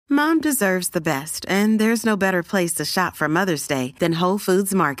Mom deserves the best, and there's no better place to shop for Mother's Day than Whole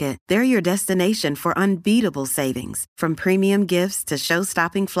Foods Market. They're your destination for unbeatable savings, from premium gifts to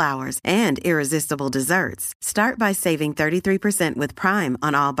show-stopping flowers and irresistible desserts. Start by saving 33% with Prime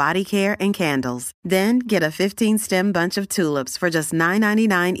on all body care and candles. Then get a 15-stem bunch of tulips for just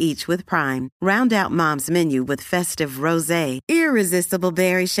 $9.99 each with Prime. Round out Mom's menu with festive rosé, irresistible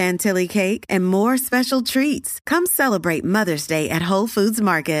berry chantilly cake, and more special treats. Come celebrate Mother's Day at Whole Foods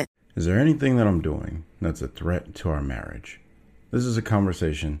Market. Is there anything that I'm doing that's a threat to our marriage? This is a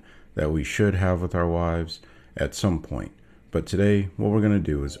conversation that we should have with our wives at some point. But today, what we're going to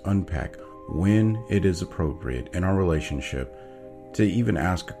do is unpack when it is appropriate in our relationship to even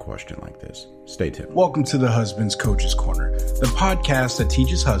ask a question like this. Stay tuned. Welcome to the Husband's Coach's Corner, the podcast that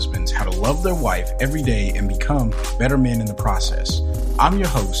teaches husbands how to love their wife every day and become better men in the process. I'm your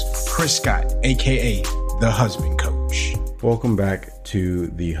host, Chris Scott, aka the Husband Coach. Welcome back to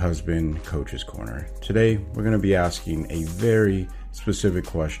the Husband Coach's Corner. Today, we're going to be asking a very specific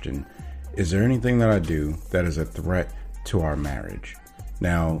question. Is there anything that I do that is a threat to our marriage?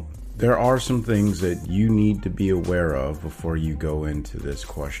 Now, there are some things that you need to be aware of before you go into this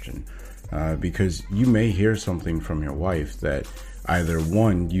question, because you may hear something from your wife that either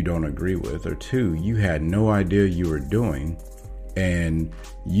one, you don't agree with, or two, you had no idea you were doing and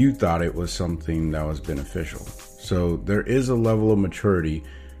you thought it was something that was beneficial. So there is a level of maturity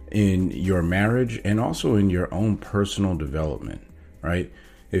in your marriage and also in your own personal development, right?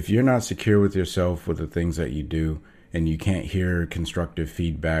 If you're not secure with yourself, with the things that you do, and you can't hear constructive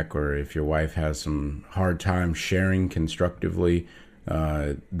feedback, or if your wife has some hard time sharing constructively,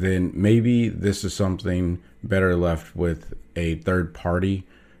 then maybe this is something better left with a third party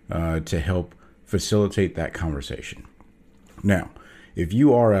to help facilitate that conversation. Now, if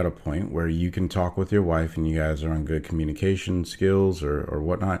you are at a point where you can talk with your wife and you guys are on good communication skills or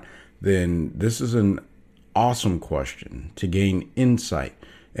whatnot, then this is an awesome question to gain insight.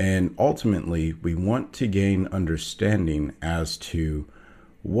 And ultimately, we want to gain understanding as to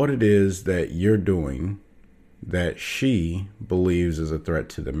what it is that you're doing that she believes is a threat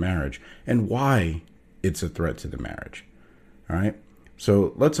to the marriage and why it's a threat to the marriage. All right.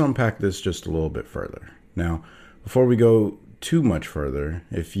 So let's unpack this just a little bit further. Now, before we go too much further,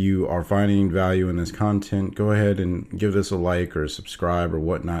 if you are finding value in this content, go ahead and give this a like or subscribe or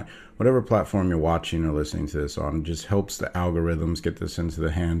whatnot. Whatever platform you're watching or listening to this on, it just helps the algorithms get this into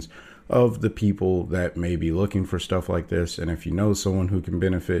the hands of the people that may be looking for stuff like this. And if you know someone who can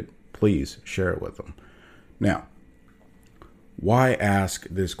benefit, please share it with them. Now, why ask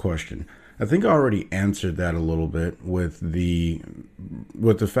this question? I think I already answered that a little bit with the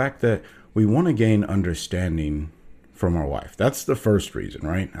fact that we want to gain understanding from our wife. That's the first reason,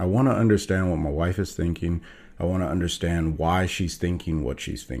 right? I want to understand what my wife is thinking. I want to understand why she's thinking what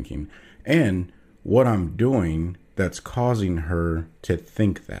she's thinking and what I'm doing that's causing her to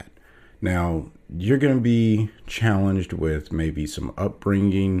think that. Now, you're going to be challenged with maybe some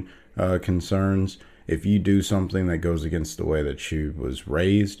upbringing concerns. If you do something that goes against the way that she was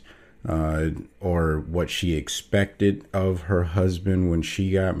raised, or what she expected of her husband when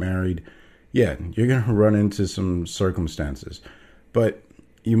she got married, yeah, you're going to run into some circumstances. But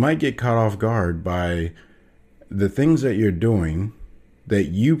you might get caught off guard by the things that you're doing that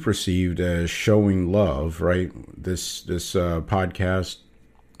you perceived as showing love, right? This podcast,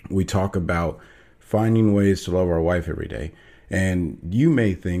 we talk about finding ways to love our wife every day. And you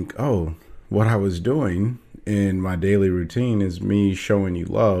may think, oh, what I was doing in my daily routine is me showing you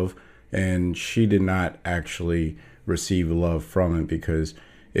love, and she did not actually receive love from it because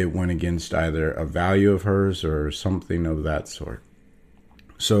it went against either a value of hers or something of that sort.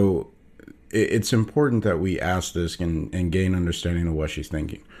 So it's important that we ask this and gain understanding of what she's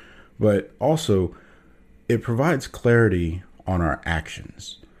thinking. But also, it provides clarity on our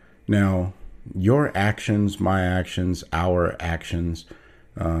actions. Now, your actions, my actions, our actions,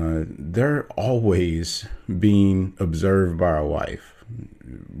 they're always being observed by our wife.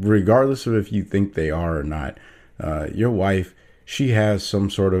 Regardless of if you think they are or not, your wife, she has some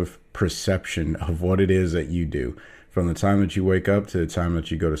sort of perception of what it is that you do from the time that you wake up to the time that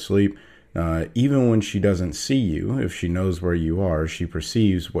you go to sleep. Even when she doesn't see you, if she knows where you are, she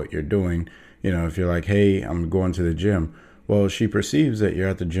perceives what you're doing. You know, if you're like, hey, I'm going to the gym. Well, she perceives that you're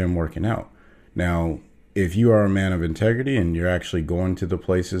at the gym working out. Now, if you are a man of integrity and you're actually going to the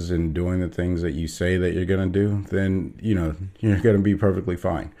places and doing the things that you say that you're going to do, then, you know, you're going to be perfectly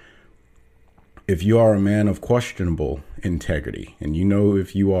fine. If you are a man of questionable integrity, and you know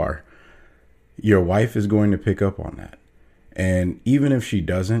if you are, your wife is going to pick up on that. And even if she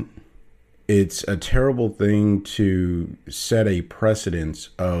doesn't, It's a terrible thing to set a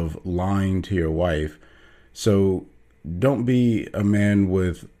precedence of lying to your wife. So don't be a man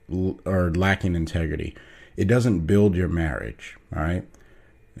with or lacking integrity. It doesn't build your marriage. All right.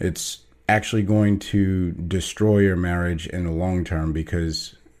 It's actually going to destroy your marriage in the long term,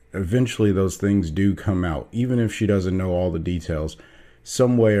 because eventually those things do come out. Even if she doesn't know all the details,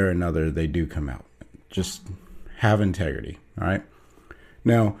 some way or another, they do come out. Just have integrity. All right.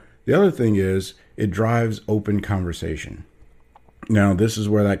 Now, the other thing is it drives open conversation. Now, this is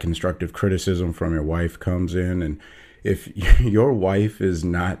where that constructive criticism from your wife comes in. And if your wife is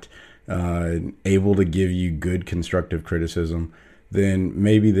not able to give you good constructive criticism, then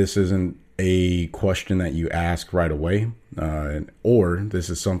maybe this isn't a question that you ask right away. Or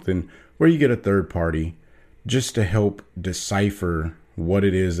this is something where you get a third party just to help decipher what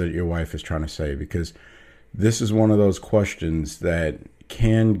it is that your wife is trying to say. Because this is one of those questions that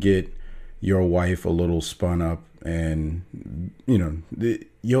can get your wife a little spun up, and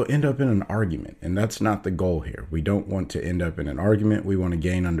you'll end up in an argument, and that's not the goal here. We don't want to end up in an argument. We want to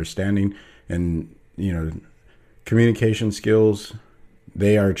gain understanding, and communication skills,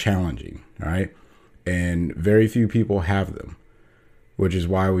 they are challenging. All right. And very few people have them, which is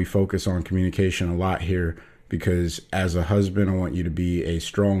why we focus on communication a lot here, because as a husband, I want you to be a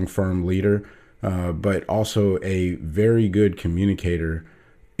strong, firm leader, but also a very good communicator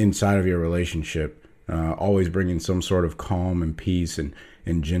inside of your relationship, always bringing some sort of calm and peace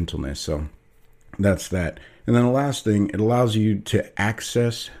and gentleness. So that's that. And then the last thing, it allows you to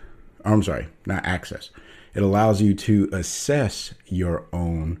it allows you to assess your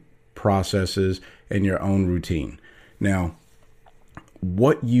own processes and your own routine. Now,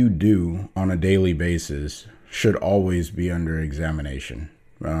 what you do on a daily basis should always be under examination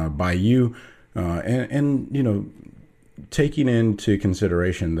by you, and taking into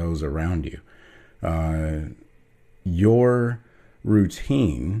consideration those around you. Your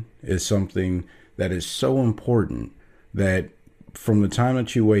routine is something that is so important that from the time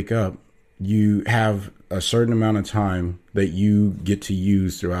that you wake up, you have a certain amount of time that you get to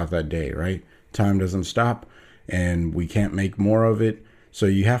use throughout that day, right? Time doesn't stop, and we can't make more of it, so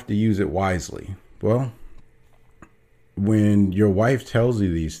you have to use it wisely. Well, when your wife tells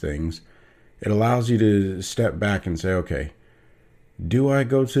you these things, it allows you to step back and say, okay, do I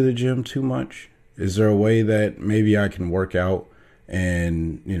go to the gym too much? Is there a way that maybe I can work out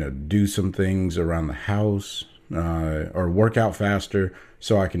and, do some things around the house, or work out faster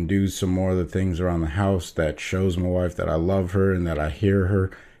so I can do some more of the things around the house that shows my wife that I love her and that I hear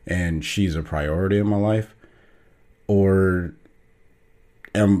her and she's a priority in my life? Or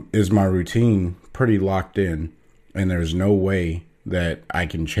is my routine pretty locked in and there's no way that I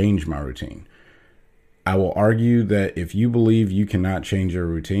can change my routine? I will argue that if you believe you cannot change your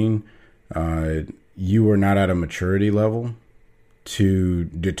routine, you are not at a maturity level to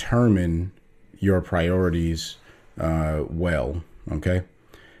determine your priorities well, okay?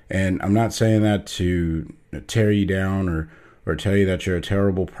 And I'm not saying that to tear you down or tell you that you're a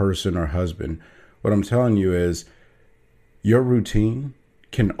terrible person or husband. What I'm telling you is your routine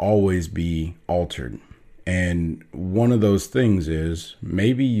can always be altered. And one of those things is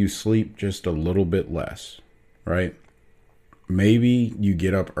maybe you sleep just a little bit less, right? Maybe you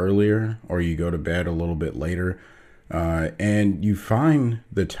get up earlier or you go to bed a little bit later, and you find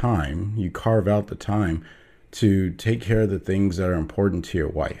the time, you carve out the time to take care of the things that are important to your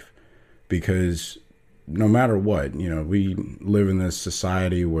wife. Because no matter what, we live in this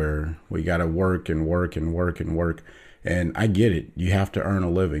society where we got to work and work and work and work. And I get it. You have to earn a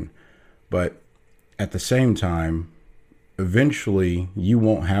living. But at the same time, eventually you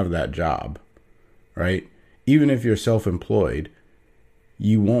won't have that job, right? Even if you're self-employed,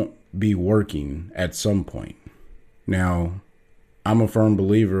 you won't be working at some point. Now, I'm a firm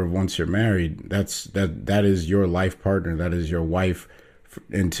believer of once you're married, that is your life partner. That is your wife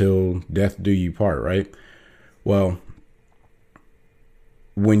until death do you part, right? Well,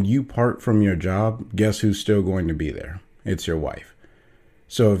 when you part from your job, guess who's still going to be there? It's your wife.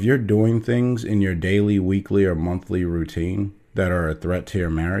 So if you're doing things in your daily, weekly, or monthly routine that are a threat to your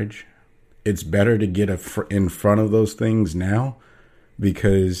marriage, it's better to get in front of those things now,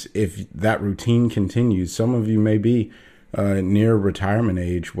 because if that routine continues, some of you may be near retirement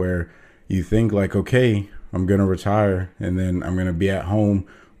age where you think like, okay, I'm going to retire and then I'm going to be at home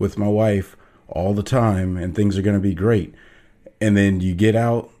with my wife all the time and things are going to be great. And then you get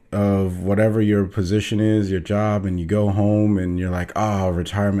out of whatever your position is, your job, and you go home and you're like, oh,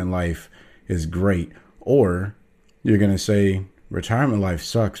 retirement life is great. Or you're going to say retirement life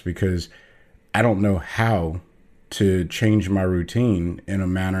sucks because I don't know how to change my routine in a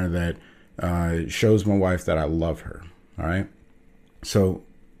manner that shows my wife that I love her. All right. So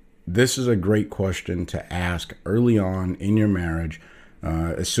this is a great question to ask early on in your marriage,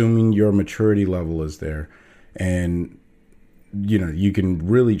 assuming your maturity level is there. And, you can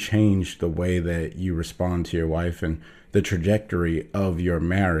really change the way that you respond to your wife and the trajectory of your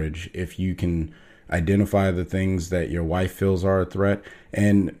marriage if you can identify the things that your wife feels are a threat.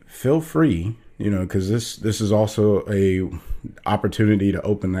 And feel free, because this is also a opportunity to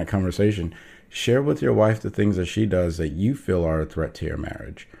open that conversation. Share with your wife the things that she does that you feel are a threat to your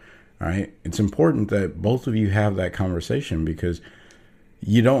marriage. All right. It's important that both of you have that conversation because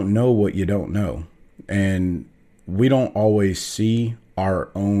you don't know what you don't know. And we don't always see our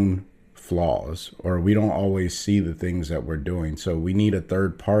own flaws, or we don't always see the things that we're doing. So we need a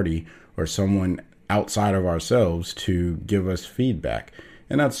third party or someone outside of ourselves to give us feedback.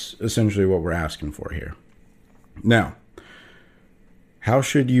 And that's essentially what we're asking for here. Now, how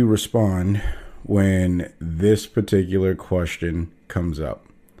should you respond when this particular question comes up?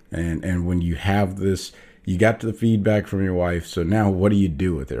 And when you have this, you got the feedback from your wife. So now what do you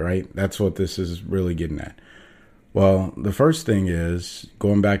do with it, right? That's what this is really getting at. Well, the first thing is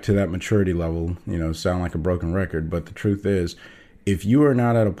going back to that maturity level, sound like a broken record. But the truth is, if you are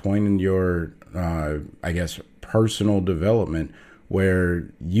not at a point in your, personal development where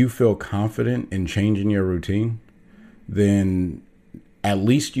you feel confident in changing your routine, then at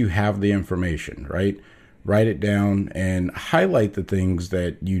least you have the information, right? Write it down and highlight the things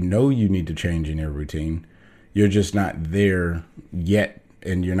that you need to change in your routine. You're just not there yet,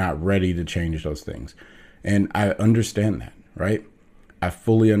 and you're not ready to change those things. And I understand that, right? I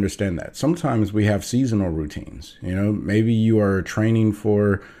fully understand that. Sometimes we have seasonal routines. Maybe you are training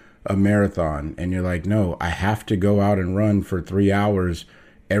for a marathon and you're like, no, I have to go out and run for 3 hours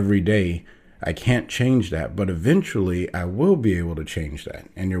every day. I can't change that, but eventually I will be able to change that.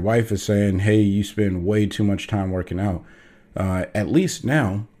 And your wife is saying, hey, you spend way too much time working out. At least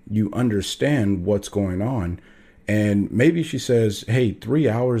now you understand what's going on. And maybe she says, hey, 3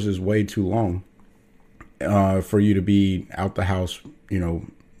 hours is way too long for you to be out the house,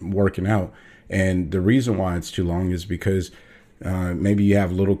 working out. And the reason why it's too long is because maybe you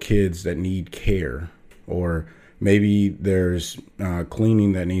have little kids that need care, or maybe there's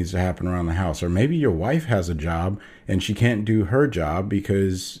cleaning that needs to happen around the house, or maybe your wife has a job and she can't do her job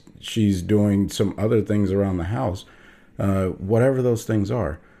because she's doing some other things around the house, whatever those things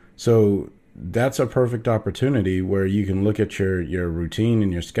are. So that's a perfect opportunity where you can look at your routine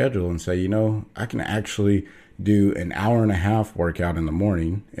and your schedule and say, I can actually do an hour and a half workout in the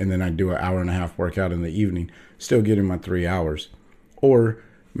morning, and then I do an hour and a half workout in the evening, still getting my 3 hours. Or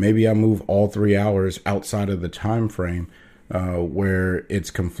maybe I move all 3 hours outside of the time frame where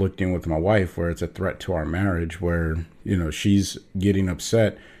it's conflicting with my wife, where it's a threat to our marriage, where, she's getting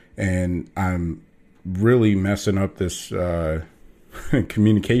upset and I'm really messing up this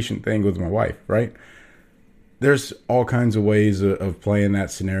communication thing with my wife, right? There's all kinds of ways of playing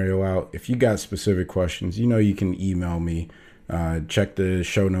that scenario out. If you got specific questions, you can email me. Check the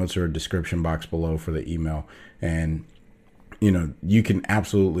show notes or description box below for the email. And, you can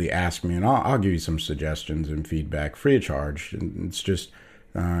absolutely ask me, and I'll give you some suggestions and feedback free of charge. And it's just,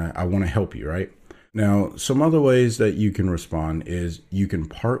 I want to help you, right? Now, some other ways that you can respond is you can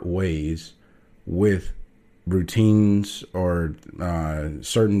part ways with routines or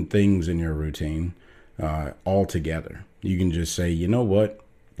certain things in your routine altogether. You can just say, you know what,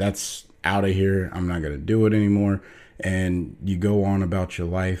 that's out of here. I'm not going to do it anymore. And you go on about your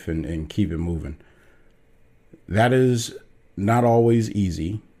life and keep it moving. That is not always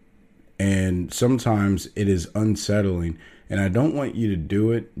easy. And sometimes it is unsettling. And I don't want you to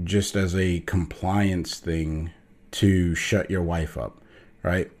do it just as a compliance thing to shut your wife up,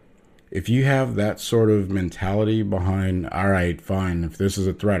 right? If you have that sort of mentality behind, all right, fine, if this is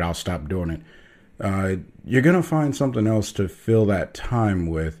a threat, I'll stop doing it. You're going to find something else to fill that time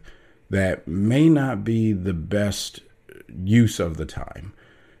with that may not be the best use of the time.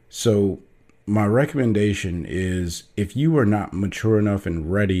 So my recommendation is, if you are not mature enough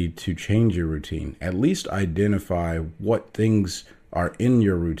and ready to change your routine, at least identify what things are in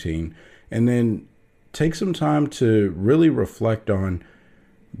your routine, and then take some time to really reflect on,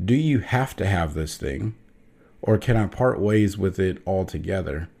 do you have to have this thing, or can I part ways with it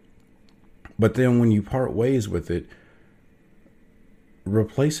altogether? But then when you part ways with it,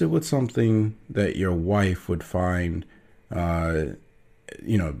 replace it with something that your wife would find,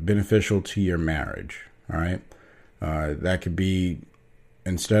 beneficial to your marriage. All right. That could be,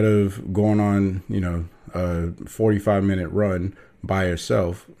 instead of going on, a 45-minute run by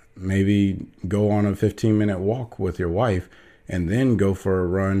yourself, maybe go on a 15-minute walk with your wife and then go for a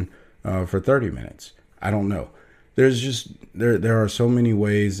run for 30 minutes. I don't know. There's just, there are so many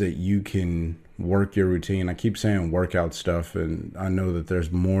ways that you can work your routine. I keep saying workout stuff, and I know that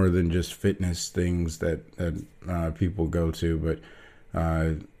there's more than just fitness things that people go to,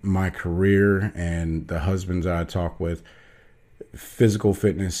 but my career and the husbands I talk with, physical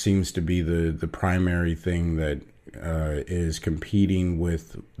fitness seems to be the primary thing that is competing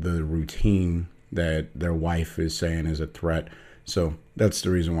with the routine that their wife is saying is a threat. So that's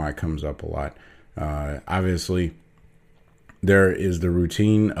the reason why it comes up a lot. Obviously, there is the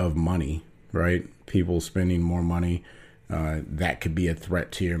routine of money, right? People spending more money, that could be a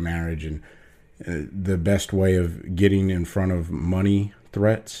threat to your marriage. And the best way of getting in front of money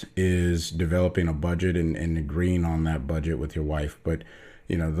threats is developing a budget and agreeing on that budget with your wife. But,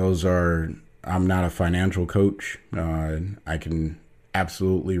 I'm not a financial coach. I can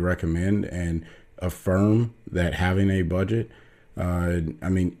absolutely recommend and affirm that having a budget,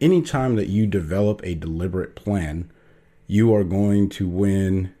 anytime that you develop a deliberate plan, you are going to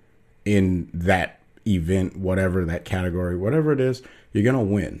win in that event, whatever that category, whatever it is, you're going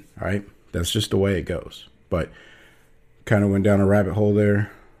to win. All right. That's just the way it goes. But kind of went down a rabbit hole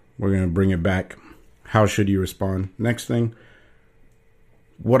there. We're going to bring it back. How should you respond? Next thing,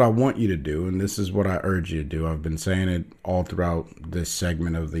 what I want you to do, and this is what I urge you to do. I've been saying it all throughout this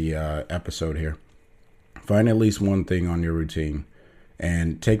segment of the episode here. Find at least one thing on your routine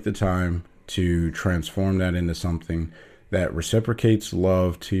and take the time to transform that into something that reciprocates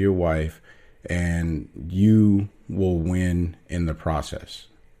love to your wife, and you will win in the process.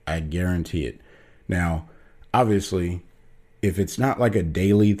 I guarantee it. Now, obviously, if it's not like a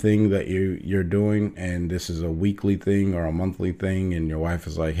daily thing that you're doing, and this is a weekly thing or a monthly thing, and your wife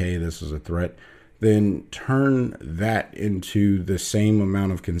is like, hey, this is a threat, then turn that into the same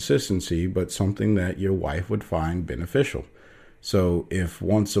amount of consistency, but something that your wife would find beneficial. So if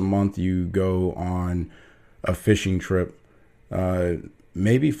once a month you go on a fishing trip,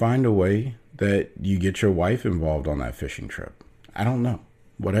 maybe find a way that you get your wife involved on that fishing trip. I don't know.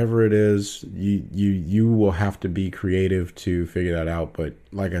 Whatever it is, you will have to be creative to figure that out. But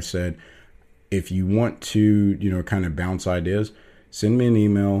like I said, if you want to, kind of bounce ideas, send me an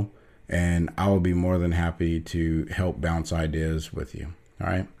email and I will be more than happy to help bounce ideas with you. All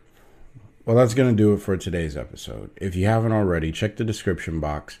right. Well, that's going to do it for today's episode. If you haven't already, check the description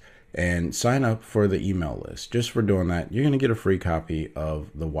box and sign up for the email list. Just for doing that, you're going to get a free copy of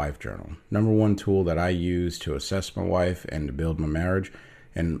the Wife Journal, #1 tool that I use to assess my wife and to build my marriage.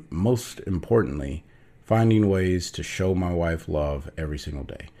 And most importantly, finding ways to show my wife love every single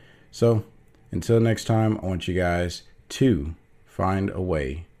day. So until next time, I want you guys to find a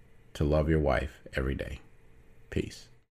way to love your wife every day. Peace.